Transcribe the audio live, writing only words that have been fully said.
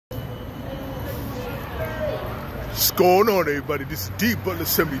What's going on, everybody? This is D Butler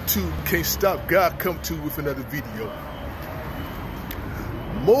 72. Can't stop God come to you with another video.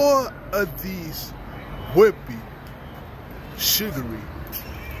 More of these wimpy, sugary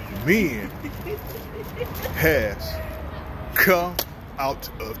men has come out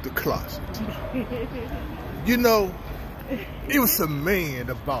of the closet. You know, it was a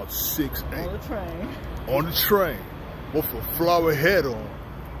man about 6'8" on the train with a flower hat on,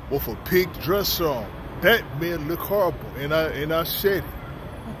 with a pink dress on. That man look horrible, and I said it.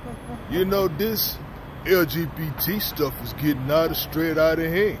 You know, this LGBT stuff is getting straight out of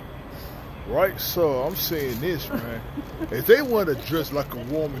hand, right? So I'm saying this, man. If they want to dress like a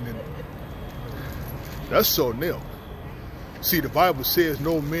woman, then that's on them. See, the Bible says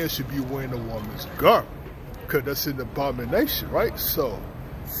no man should be wearing a woman's garment, because that's an abomination, right? So,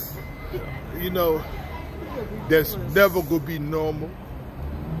 you know, that's never going to be normal,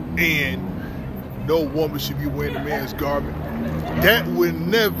 and no woman should be wearing a man's garment. That will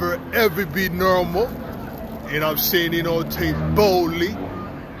never, ever be normal. And I'm saying it on tape boldly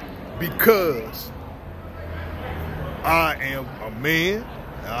because I am a man.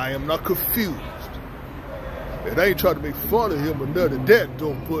 I am not confused. And I ain't trying to make fun of him or none of that,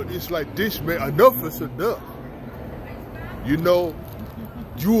 though, but it's like this, man. Enough is enough. You know,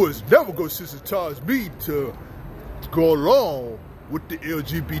 you was never going to sensitize me to go along with the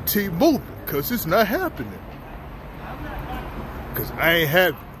LGBT movement, because it's not happening. Because I ain't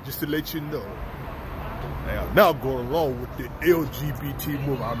having it, just to let you know. I'm not going along with the LGBT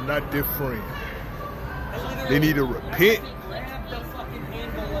movement. I'm not their friend. They need to repent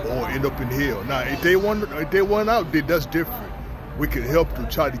or end up in hell. Now, if they want out, then that's different. We can help them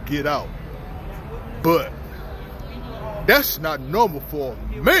try to get out. But that's not normal for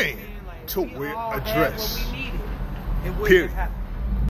a man to wear a dress. Period.